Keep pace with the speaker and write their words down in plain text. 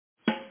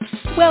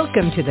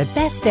Welcome to the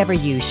Best Ever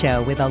You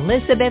Show with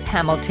Elizabeth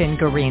Hamilton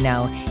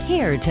Guarino,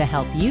 here to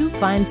help you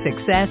find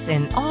success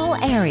in all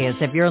areas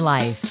of your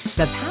life.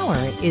 The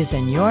power is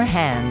in your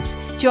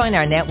hands. Join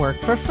our network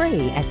for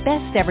free at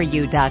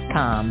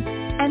besteveryou.com.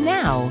 And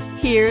now,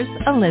 here's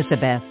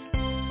Elizabeth.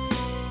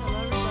 Hello,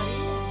 everybody,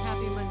 and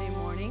happy Monday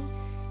morning.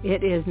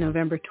 It is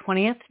November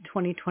 20th,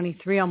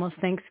 2023, almost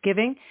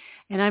Thanksgiving,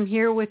 and I'm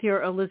here with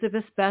your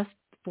Elizabeth's Best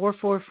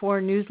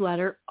 444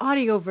 newsletter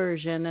audio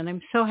version, and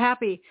I'm so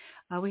happy.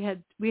 We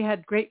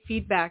had great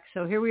feedback,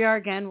 so here we are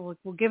again.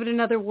 We'll give it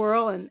another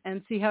whirl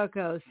and see how it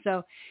goes.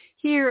 So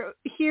here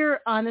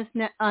on this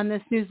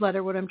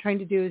newsletter, what I'm trying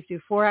to do is do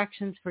 4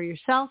 actions for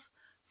yourself,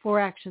 4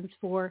 actions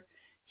for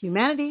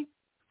humanity,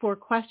 4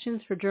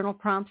 questions for journal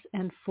prompts,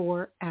 and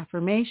 4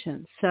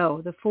 affirmations.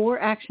 So the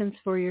 4 actions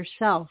for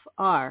yourself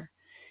are: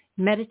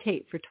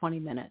 meditate for 20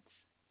 minutes,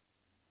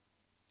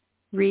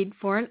 read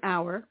for an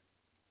hour,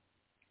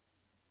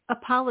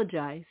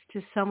 apologize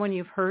to someone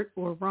you've hurt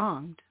or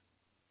wronged.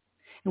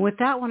 And with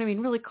that one, I mean,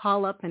 really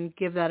call up and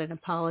give that an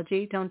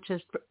apology. Don't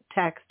just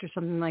text or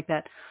something like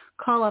that.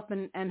 Call up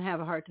and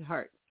have a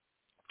heart-to-heart.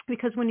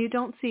 Because when you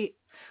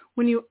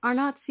are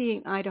not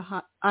seeing eye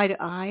to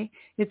eye,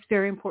 it's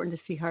very important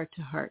to see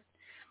heart-to-heart.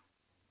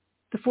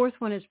 The 4th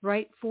one is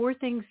write 4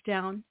 things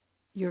down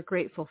you're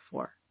grateful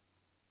for.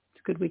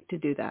 It's a good week to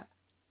do that.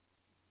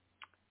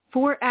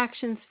 4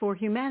 actions for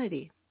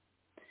humanity.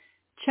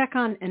 Check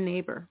on a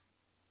neighbor.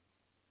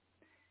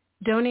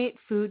 Donate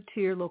food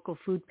to your local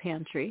food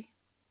pantry.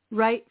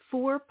 Write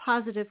 4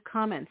 positive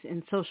comments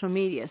in social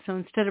media. So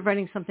instead of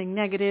writing something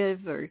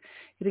negative or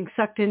getting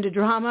sucked into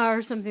drama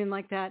or something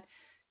like that,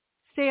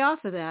 stay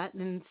off of that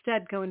and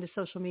instead go into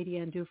social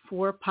media and do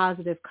 4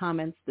 positive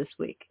comments this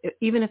week,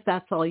 even if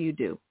that's all you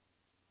do.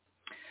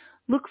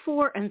 Look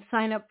for and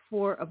sign up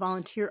for a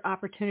volunteer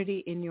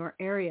opportunity in your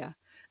area,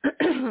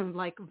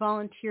 like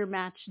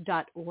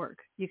volunteermatch.org.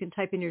 You can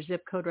type in your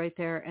zip code right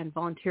there and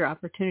volunteer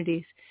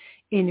opportunities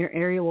in your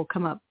area will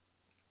come up.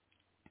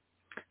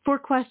 4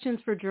 questions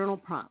for journal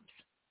prompts.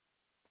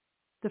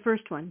 The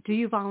first one, do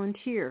you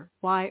volunteer?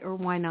 Why or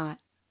why not?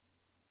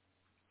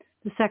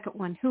 The second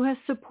one, who has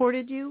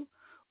supported you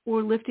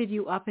or lifted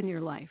you up in your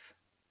life?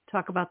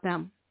 Talk about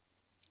them.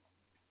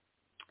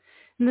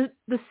 And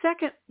the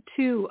second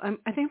 2,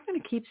 I think I'm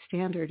going to keep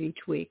standard each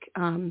week.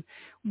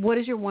 What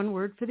is your one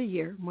word for the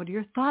year? What are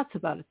your thoughts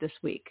about it this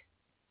week?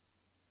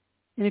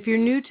 And if you're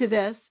new to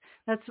this,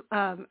 that's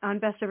on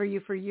Best Ever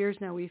You for years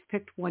now. We've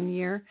picked one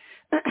year.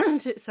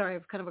 Sorry, I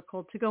have kind of a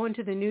cold. To go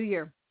into the new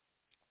year.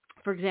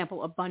 For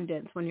example,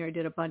 abundance. One year I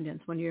did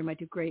abundance. One year I might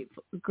do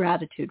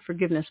gratitude,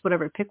 forgiveness,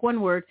 whatever. Pick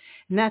one word,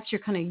 and that's your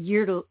kind of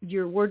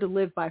your word to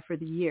live by for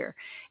the year.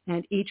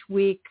 And each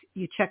week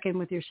you check in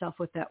with yourself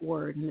with that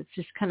word, and it's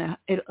just kind of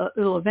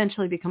it'll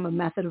eventually become a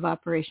method of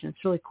operation.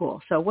 It's really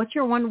cool. So, what's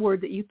your one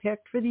word that you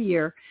picked for the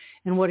year,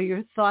 and what are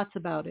your thoughts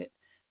about it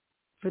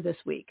for this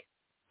week?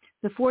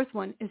 The 4th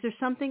one, is there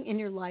something in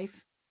your life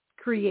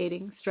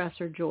creating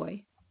stress or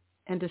joy?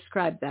 And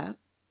describe that.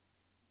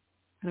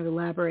 Kind of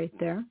elaborate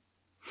there.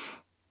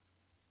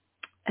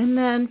 And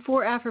then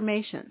 4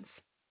 affirmations.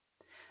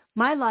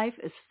 My life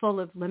is full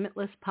of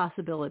limitless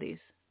possibilities.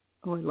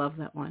 Oh, I love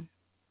that one.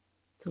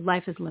 So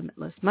life is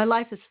limitless. My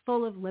life is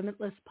full of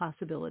limitless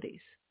possibilities.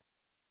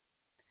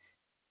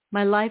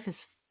 My life is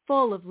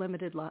full of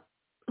limitless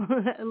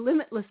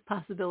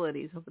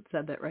possibilities. Hope it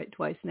said that right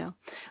twice now.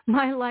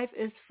 My life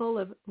is full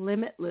of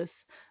limitless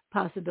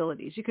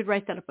possibilities. You could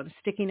write that up on a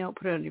sticky note,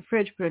 put it on your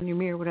fridge, put it on your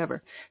mirror,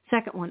 whatever.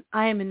 Second one,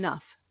 I am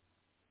enough.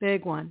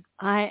 Big one.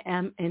 I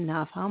am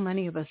enough. How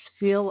many of us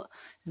feel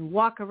and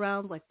walk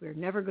around like we're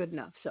never good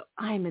enough? So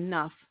I am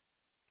enough.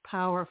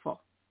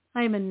 Powerful.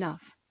 I am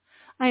enough.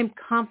 I am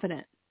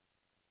confident.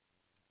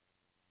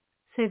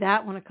 Say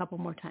that one a couple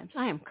more times.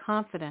 I am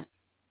confident.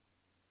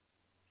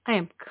 I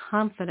am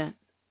confident.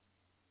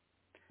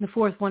 The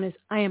 4th one is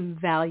I am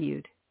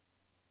valued.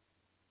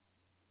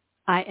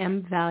 I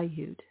am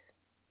valued.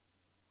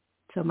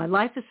 So my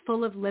life is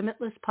full of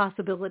limitless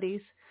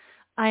possibilities.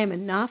 I am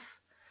enough.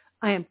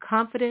 I am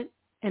confident,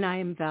 and I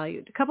am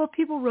valued. A couple of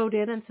people wrote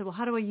in and said, well,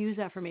 how do I use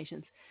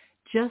affirmations?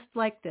 Just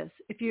like this.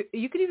 If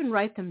you could even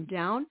write them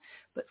down,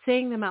 but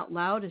saying them out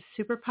loud is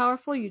super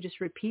powerful. You just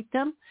repeat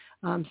them.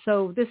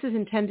 So this is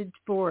intended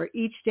for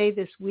each day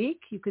this week.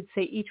 You could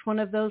say each one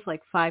of those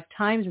like 5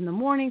 times in the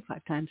morning,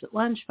 5 times at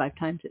lunch, 5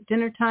 times at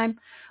dinner time.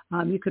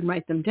 You can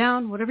write them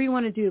down, whatever you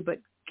want to do, but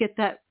get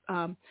that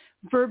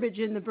verbiage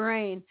in the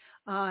brain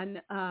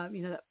on,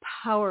 that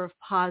power of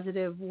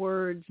positive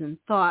words and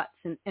thoughts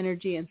and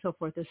energy and so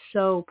forth is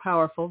so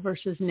powerful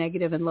versus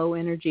negative and low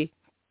energy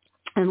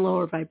and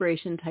lower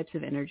vibration types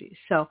of energies.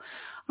 So,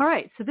 all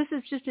right. So this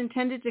is just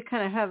intended to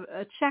kind of have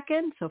a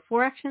check-in. So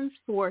 4 actions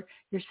for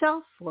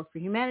yourself, 4 for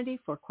humanity,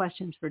 4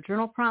 questions for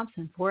journal prompts,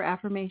 and 4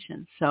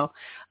 affirmations. So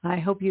I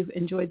hope you've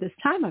enjoyed this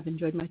time. I've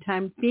enjoyed my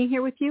time being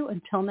here with you.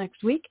 Until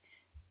next week,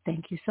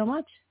 thank you so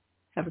much.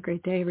 Have a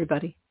great day,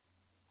 everybody.